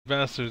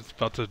Bastards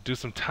about to do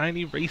some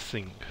tiny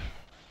racing.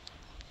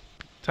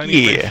 Tiny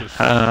Yeah. races.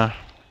 How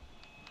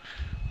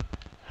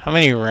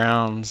many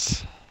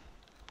rounds?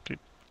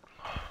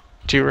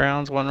 2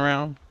 rounds? 1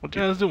 round? We'll do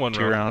Yeah, let's do one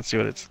two round. rounds. See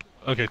what it's.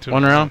 Okay, two.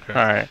 1 round? Okay.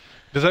 All right.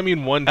 Does that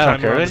mean one I don't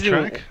time care. around Let's the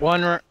do track?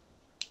 one.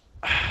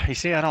 You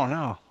see, I don't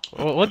know.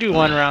 We'll do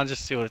 1 round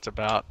just to see what it's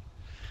about.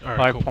 All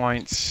right, 5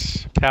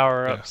 points.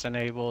 Power Yeah. ups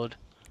enabled.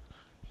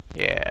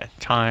 Yeah.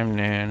 Time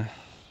noon.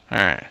 All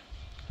right.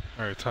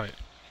 All right, tight.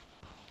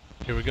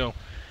 Here we go.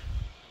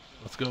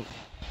 Let's go.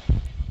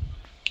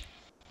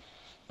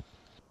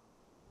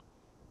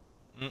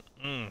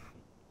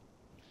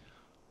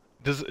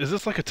 Is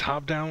this like a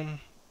top-down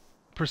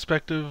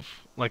perspective,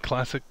 like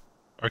classic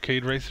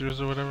arcade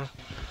racers or whatever?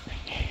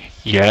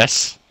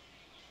 Yes.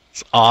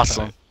 It's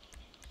awesome. Tight.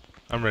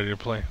 I'm ready to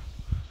play.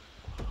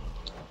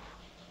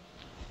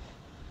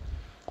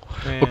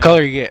 Man. What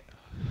color you get?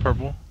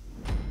 Purple.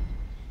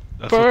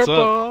 That's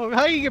Purple. what's up.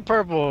 How you get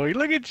purple?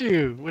 Look at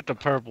you with the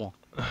purple.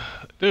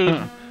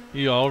 Dude,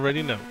 you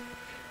already know.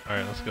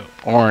 Alright, let's go.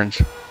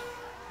 Orange.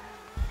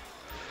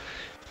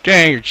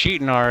 Dang, you're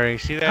cheating already.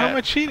 See that? How am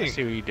I cheating? I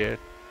see what you did.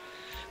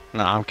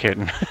 No, I'm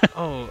kidding.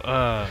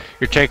 Oh,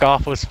 Your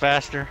takeoff was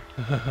faster.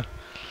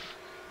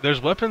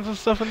 there's weapons and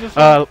stuff in this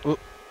one?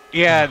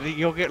 Yeah,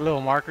 you'll get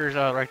little markers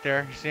right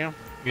there. You see them?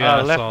 Yeah,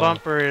 I left saw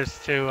bumper is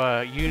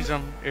to use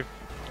them if.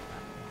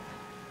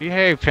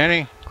 Hey,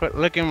 Penny, quit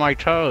licking my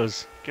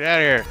toes. Get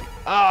out of here.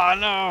 Oh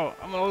no,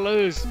 I'm gonna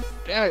lose.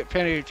 Damn it,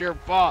 Penny, it's your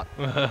fault.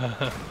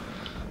 them.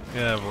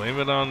 Yeah, blame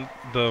it on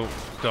the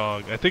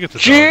dog. I think it's a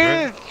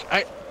Shit! dog,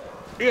 right?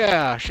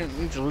 Yeah, shouldn't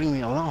need to leave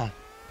me alone.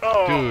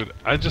 Oh. Dude,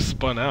 I just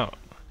spun out.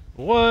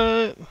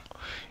 What?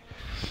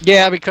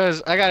 Yeah,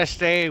 because I gotta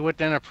stay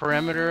within a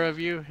perimeter of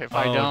you. If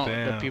I Oh, don't,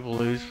 damn. the people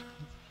lose.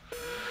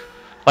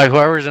 Like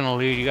whoever's in the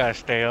lead, you gotta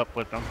stay up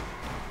with them.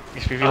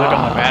 If you look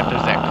on the map,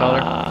 there's that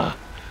color.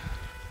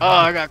 Oh,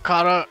 I got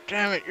caught up.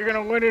 Damn it, you're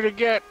gonna win it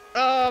again.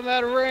 Oh, I'm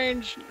out of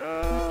range.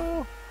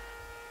 No.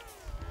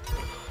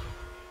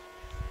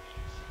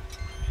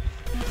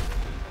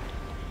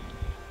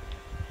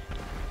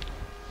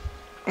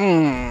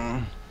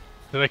 Mm.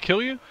 Did I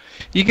kill you?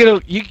 You get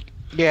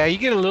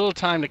a little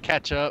time to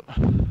catch up.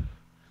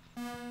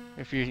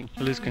 If you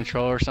lose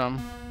control or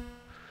something.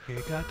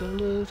 You got to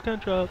lose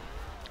control.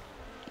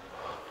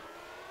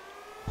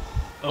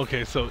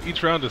 Okay, so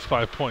each round is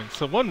 5 points.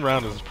 So one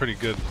round is pretty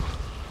good.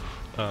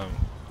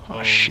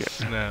 Oh shit.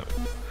 Snap.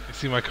 You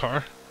see my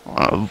car?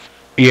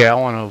 Yeah, I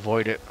want to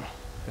avoid it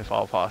if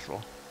all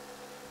possible.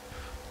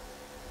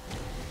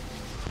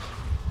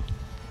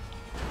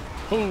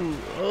 Ooh,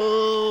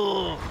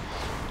 oh.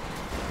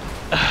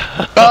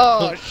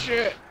 Oh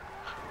shit.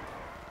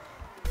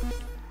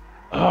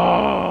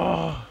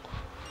 Oh.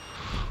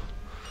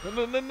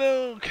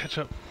 No. Catch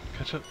up.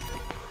 Catch up.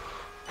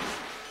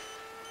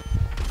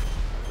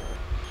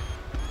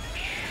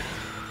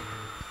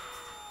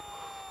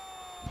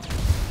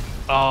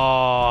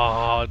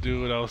 Oh,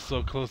 dude, I was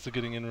so close to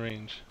getting in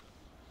range.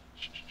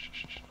 Shh.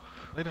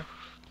 Later.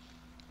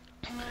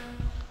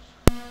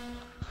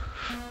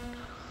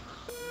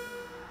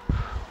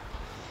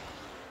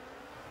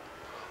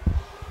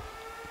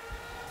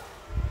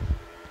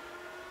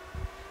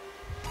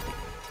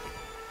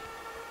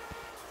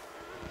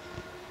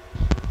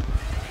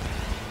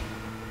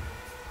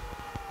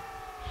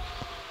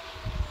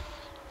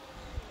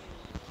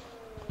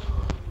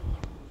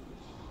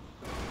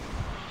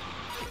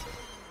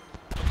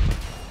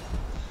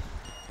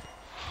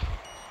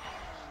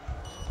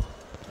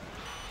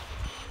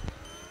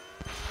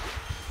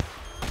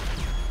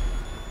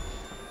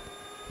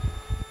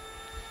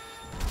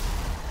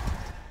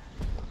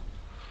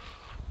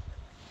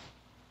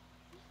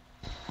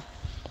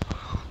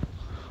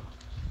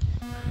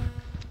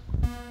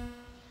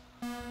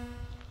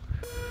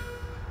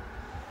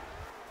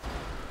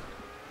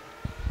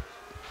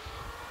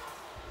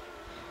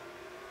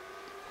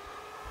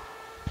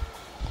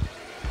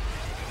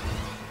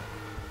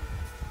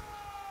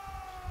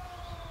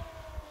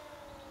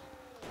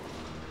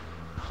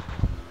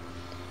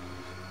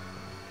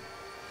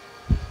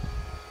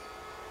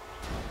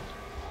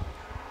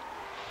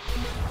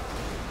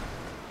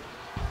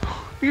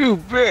 You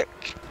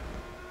bitch!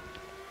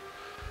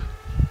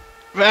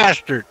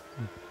 Bastard!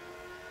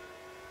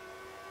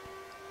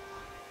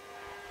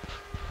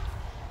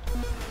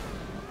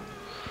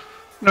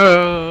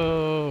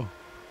 No!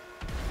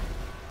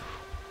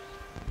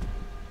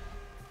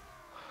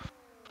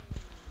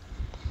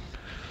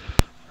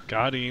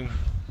 Got him.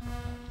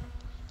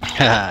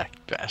 Ha!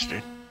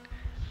 Bastard.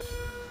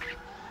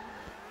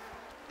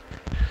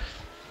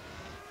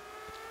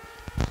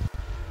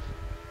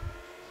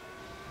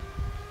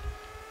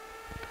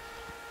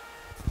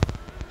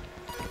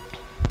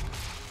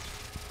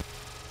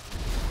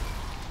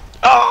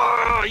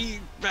 Oh, you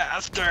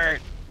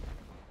bastard!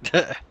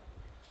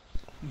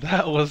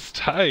 That was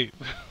tight.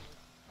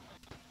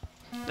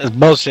 That's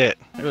bullshit.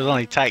 It was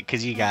only tight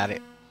because you got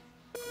it.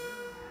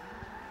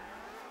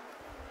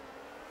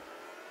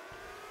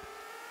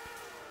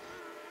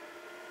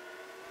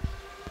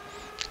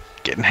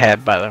 Getting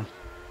had by them.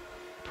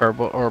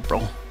 Purple or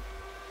purple.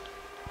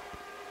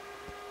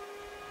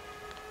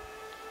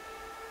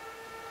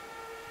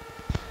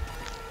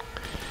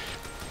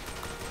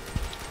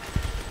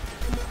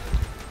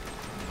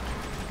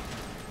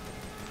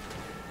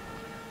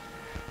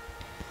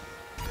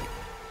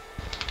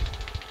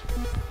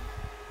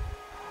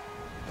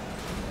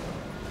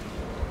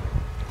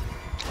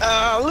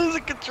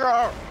 Losing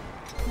control.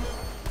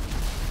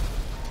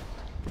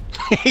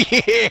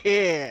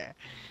 Yeah.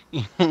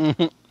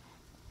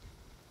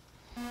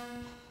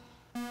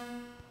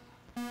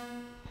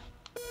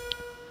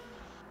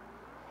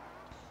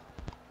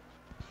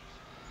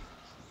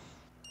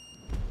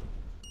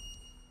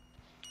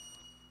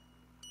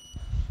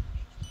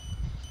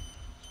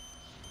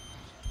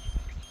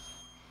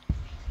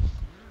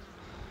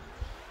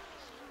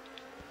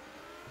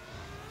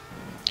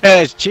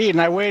 Hey, it's cheating.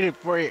 I waited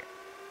for you.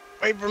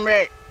 Wait for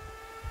me.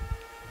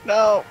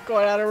 No,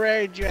 going out of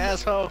range, you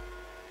asshole.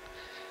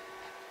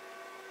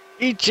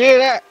 You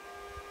cheater.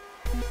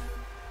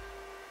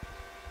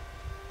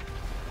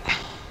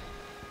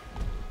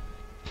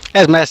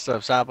 That's messed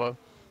up, Sabo.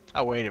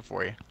 I waited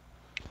for you.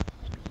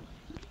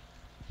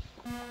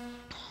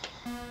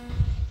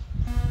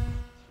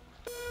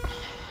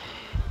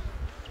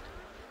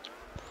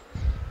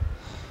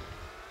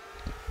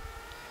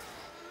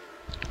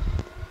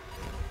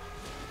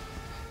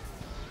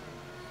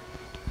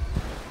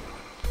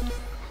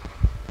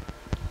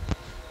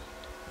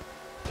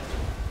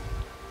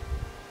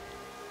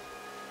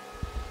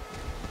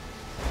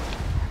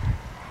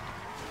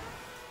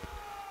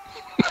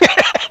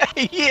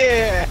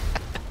 Yeah.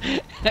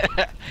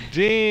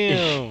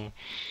 Damn.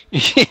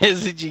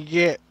 Yes, did you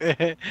get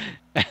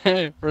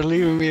for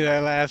leaving me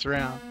that last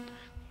round?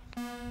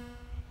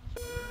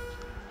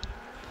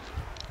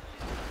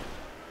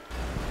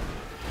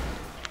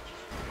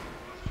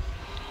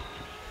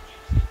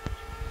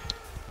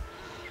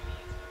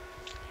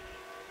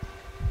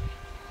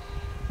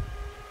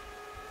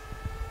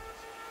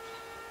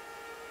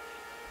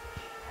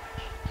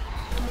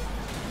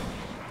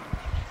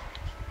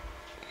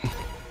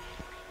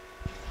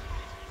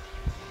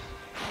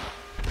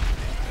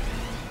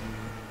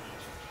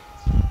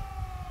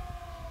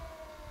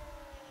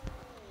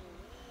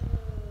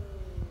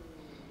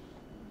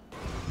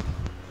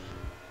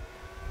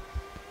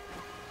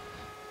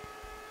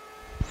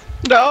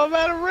 No, I'm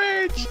out of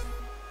range.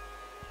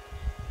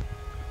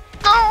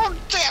 Oh,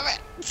 damn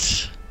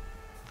it.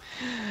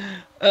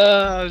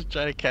 I was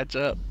trying to catch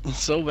up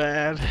so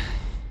bad.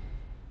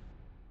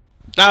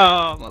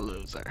 Oh, I'm a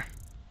loser.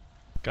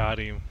 Got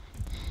him.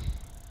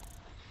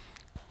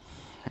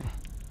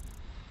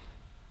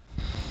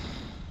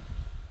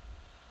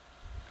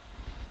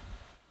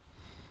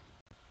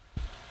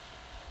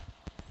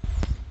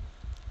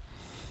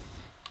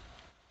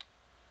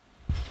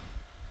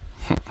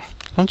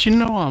 Don't you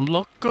know I'm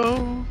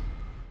loco?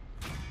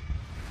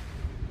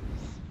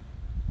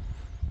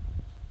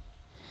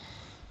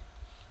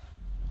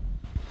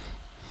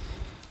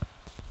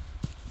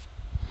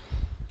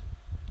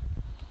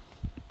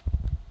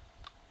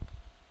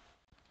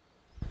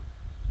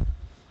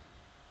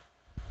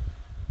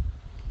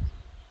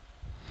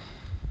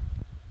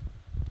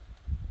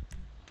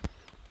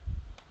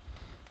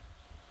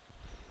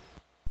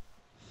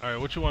 All right,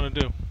 what you want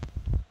to do?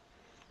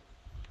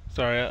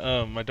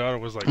 Sorry, my daughter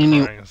was like You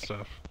need- crying and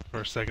stuff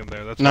for a second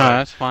there. That's No, why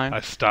that's fine. I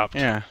stopped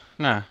Yeah,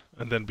 no,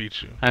 and then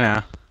beat you. I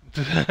know.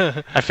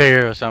 I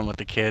figured it was something with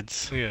the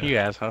kids. Yeah. You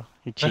asshole.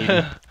 You cheating.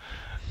 Yeah,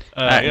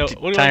 what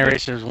do you Tiny want to do?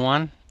 Racers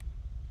 1.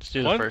 Let's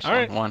do the One? first All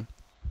right. one.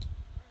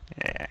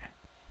 1. Yeah.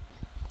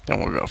 Then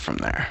we'll go from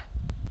there.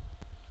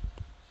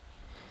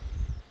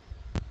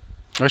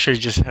 I wish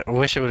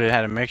it would have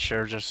had a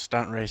mixture of just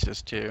stunt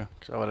races too,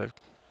 because I would have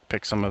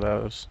picked some of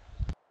those.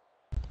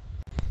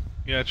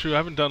 Yeah, true. I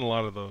haven't done a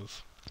lot of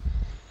those.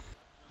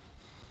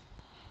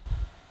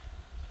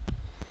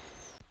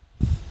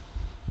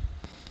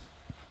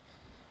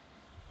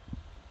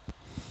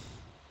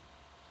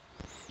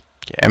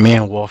 Yeah, me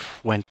and Wolf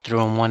went through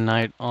them one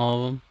night, all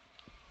of them.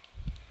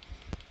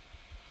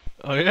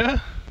 Oh yeah?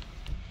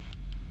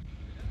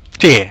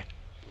 Yeah.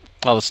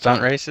 All the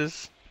stunt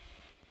races.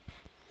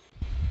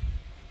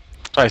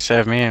 That's why I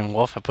said me and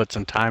Wolf have put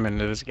some time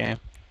into this game.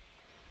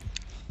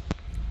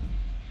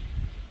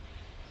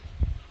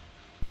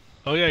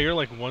 Oh yeah, you're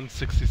like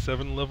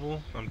 167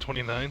 level. I'm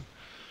 29.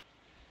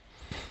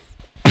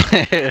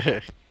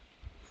 I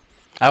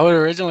would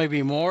originally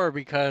be more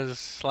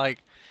because, like,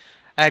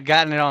 I had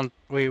gotten it on,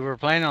 we were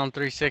playing on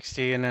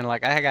 360, and then,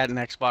 like, I had gotten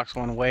Xbox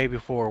One way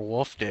before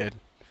Wolf did.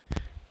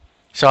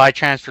 So I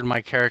transferred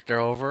my character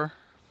over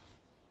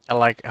at,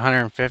 like,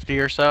 150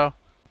 or so.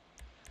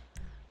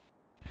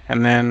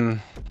 And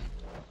then,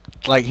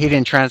 like, he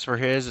didn't transfer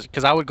his,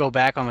 because I would go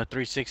back on the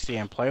 360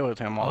 and play with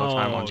him all the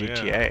time on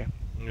GTA.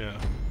 Yeah.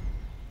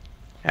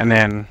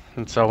 And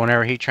so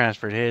whenever he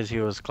transferred his,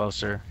 he was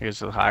closer. He was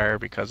higher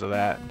because of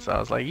that. So I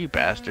was like, you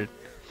bastard.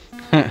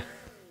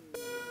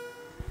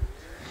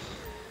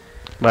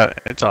 But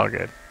it's all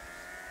good.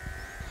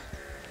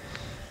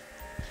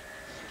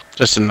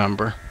 Just a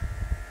number.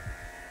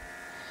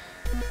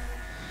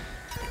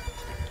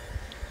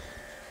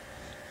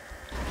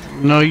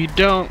 No, you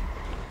don't.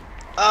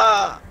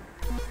 Ah,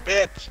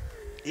 bitch.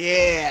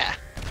 Yeah.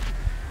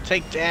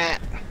 Take that.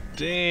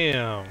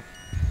 Damn.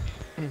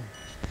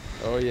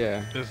 Oh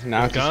yeah. Is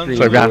Not the Guns screen,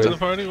 to boys. the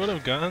party? What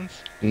up,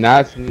 Guns?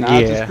 Not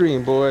Yeah. the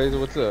screen, boys.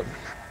 What's up?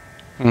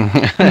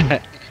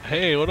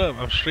 Hey, what up?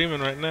 I'm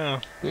streaming right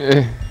now.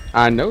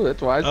 I know.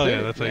 That's why I said Oh it.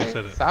 yeah, that's how you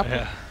said it. Stop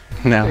Yeah.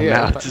 No, Yeah,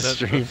 now it's a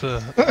stream.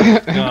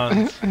 That's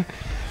Guns.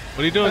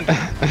 What are you doing,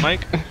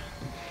 Mike?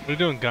 What are you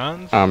doing,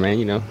 Guns? Oh man,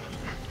 you know,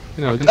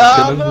 just Oh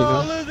chilling, no, you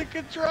know. I'm losing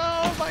control.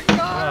 Oh my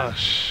Oh, god.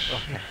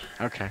 shh.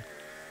 Okay.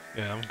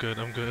 Yeah, I'm good.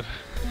 I'm good.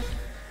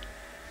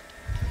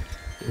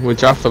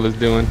 What y'all fellas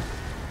doing?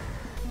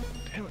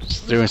 Damn it.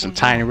 Just doing some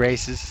tiny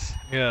races.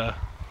 Yeah.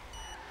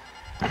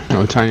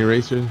 Oh, tiny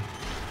racers.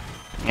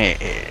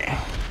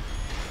 Yeah.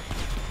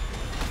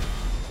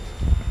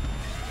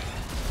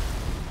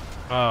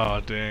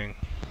 Oh, dang.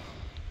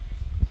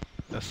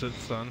 That's it,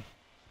 son.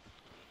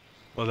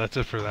 Well, that's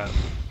it for that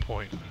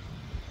point.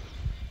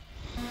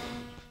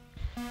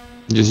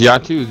 Just y'all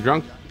two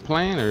drunk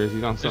playing, or is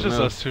he on It's something just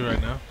else? us two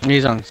right now.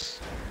 He's on.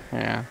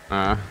 Yeah.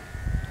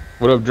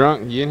 What up,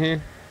 drunk? You in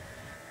here?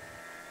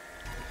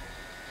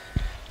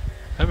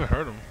 Haven't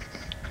heard him.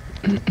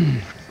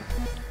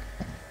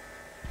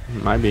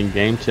 Might be in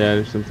game chat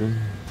or something.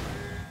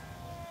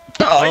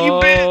 Oh, you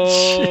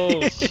bitch!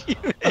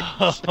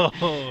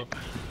 Oh.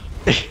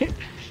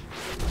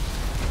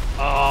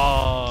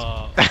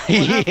 Oh.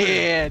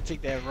 Yeah,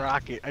 take that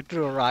rocket. I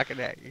threw a rocket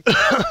at you.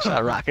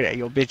 Shot a rocket at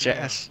your bitch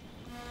ass.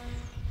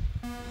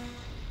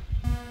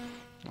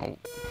 Oh.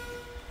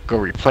 Go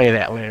replay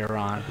that later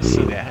on.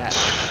 See that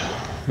happen.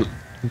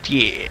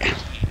 Yeah.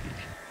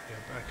 Yeah,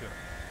 back up.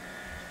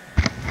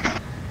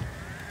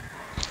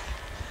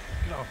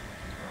 Get off me,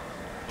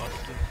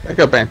 busted. Back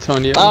up,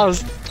 Antonio. I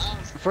was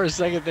for a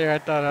second there. I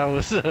thought I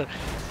was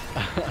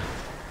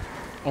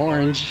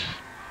orange.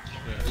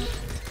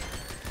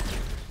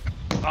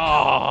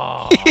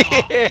 Oh.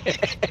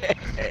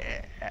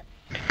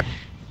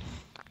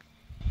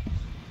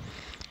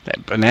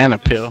 That banana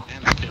pill.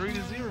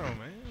 3-0,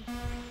 man.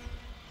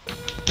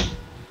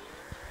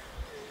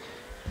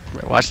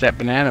 Watch that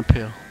banana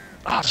pill.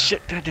 Oh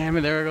shit! God damn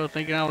it! There I go,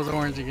 thinking I was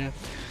orange again.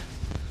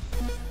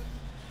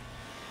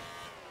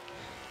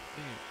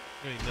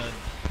 You ain't done.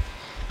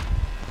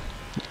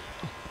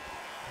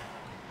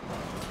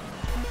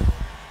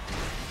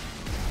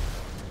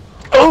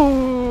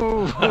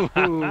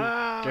 Oh!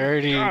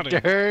 Dirty, Got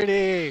him.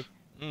 dirty.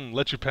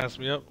 Let you pass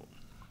me up.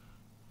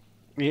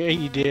 Yeah,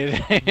 you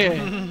did.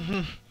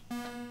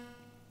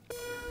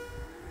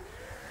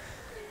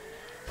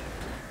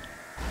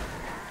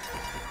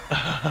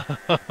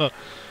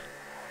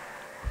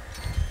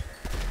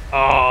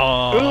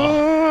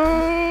 Oh.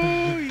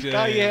 Ooh, you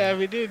thought you Dang. had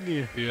me, didn't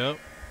you? Yep.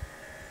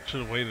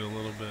 Should have waited a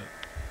little bit.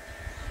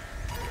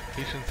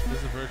 Patience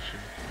is a virtue.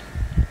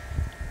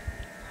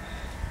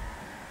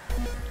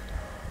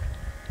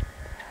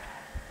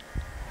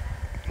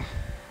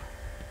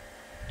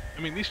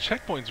 I mean, these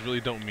checkpoints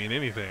really don't mean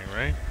anything,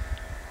 right?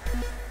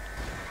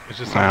 It's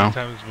just how many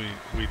times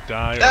we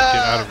die or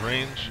get out of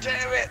range.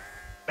 Damn it!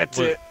 That's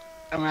What? it.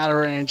 I'm out of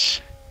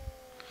range.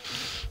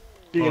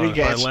 You're Well, gonna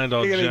if get. I land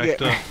all You're gonna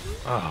jacked get. up.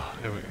 Oh,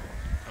 there we go.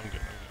 I'm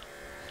good.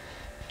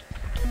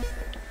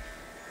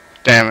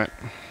 Damn it.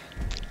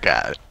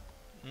 Got it.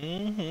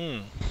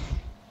 Mm-hmm.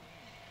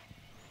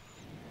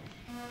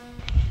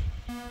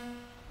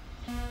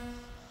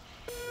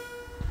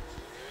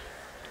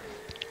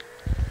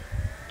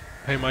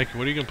 Hey, Mikey,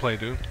 what are you gonna play,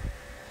 dude?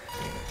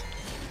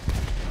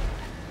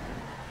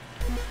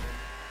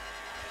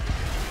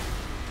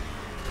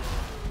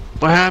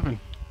 What happened?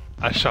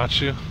 I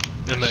shot you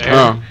in the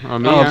air. Oh,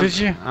 me? Oh, did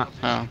you? I,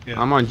 Oh. Yeah.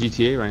 I'm on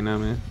GTA right now,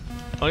 man.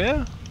 Oh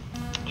yeah?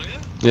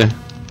 Yeah,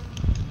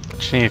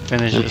 Just need to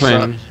finish I'm this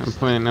playing. up. I'm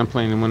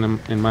playing in one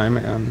of in my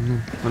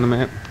on the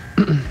map.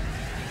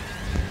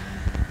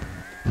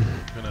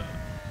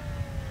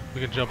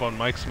 We can jump on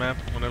Mike's map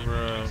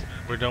whenever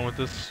we're done with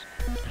this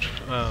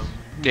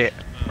Yeah.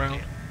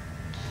 round.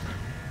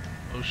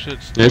 Oh shit!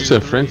 It's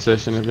a 3-3. friend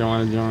session if you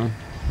want to join.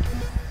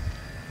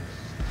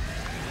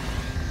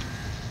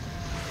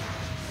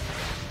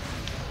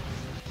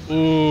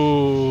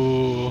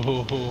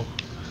 Ooh.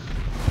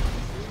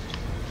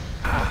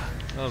 Ah,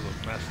 that was a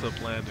messed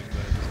up landing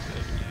that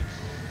I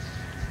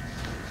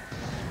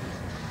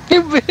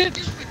You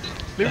bitch!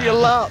 Leave me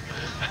alone.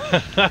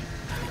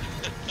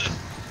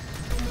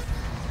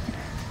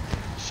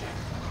 just did.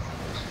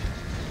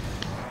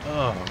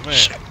 Oh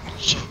man.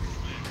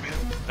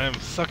 I am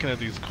sucking at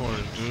these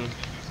corners, dude.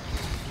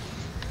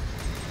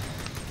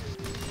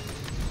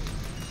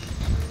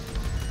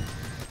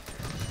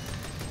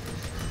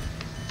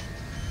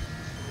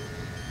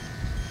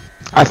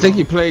 I think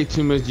you play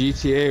too much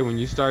GTA when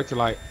you start to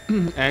like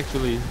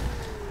actually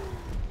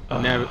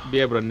be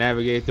able to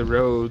navigate the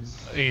roads.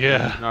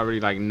 Yeah. And already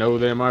like know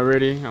them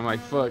already. I'm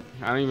like, fuck,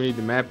 I don't even need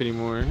the map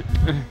anymore.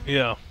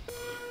 Yeah.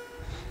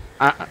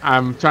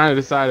 I'm trying to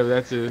decide if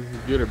that's a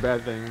good or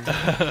bad thing.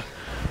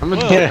 I'm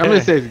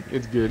gonna say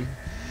it's good.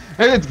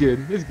 It's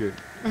good. It's good.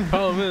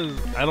 Problem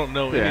is, I don't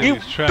know Yeah. any of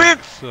these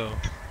tracks,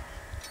 so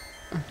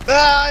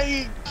Ah,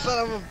 you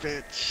son of a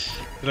bitch.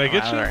 Did I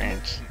get Out of you?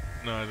 range.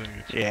 No, I didn't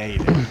get you. Yeah, you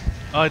did.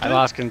 Oh, I did? I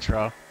lost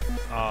control.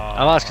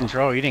 I lost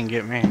control. You didn't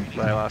get me,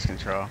 but I lost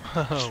control.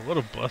 What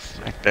a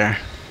buster. Right there.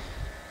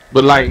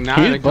 But like now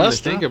He's that I come to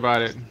busting. think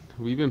about it,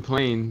 we've been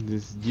playing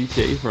this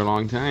GTA for a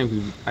long time.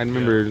 'Cause I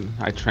remember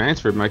I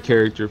transferred my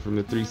character from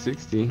the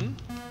 360. Mhm.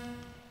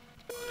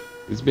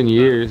 It's been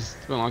years.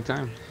 It's been a long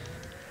time.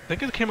 I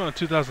think it came out in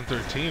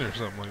 2013 or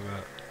something like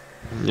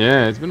that.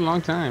 Yeah, it's been a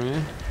long time,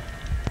 man.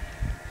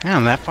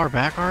 Damn, that far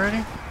back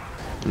already?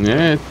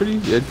 Yeah, it's pretty.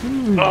 It's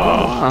been a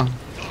while.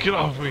 Get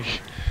off me.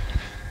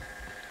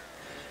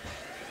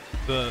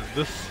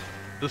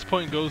 This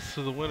point goes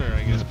to the winner,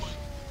 I guess.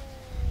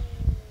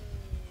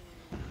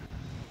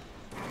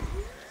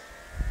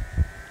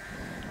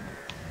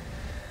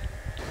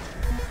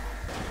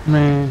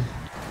 Man.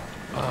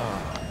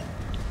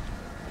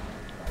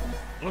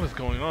 What is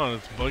going on?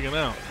 It's bugging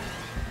out.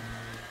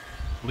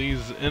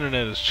 Lee's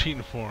internet is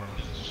cheating for him.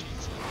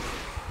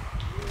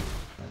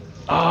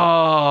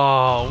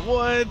 Oh,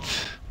 what?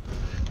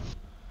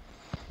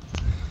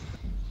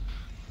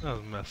 That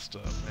was messed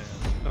up,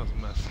 man. That was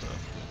messed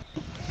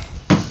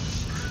up.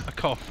 I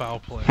call foul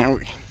play.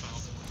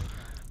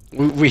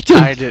 We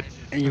tied it.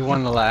 You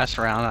won the last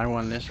round. I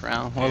won this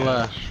round. We'll Yeah,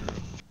 that's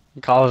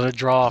true. call it a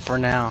draw for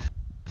now.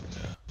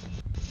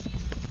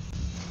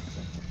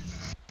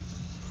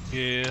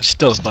 Yeah.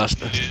 Still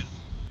busted.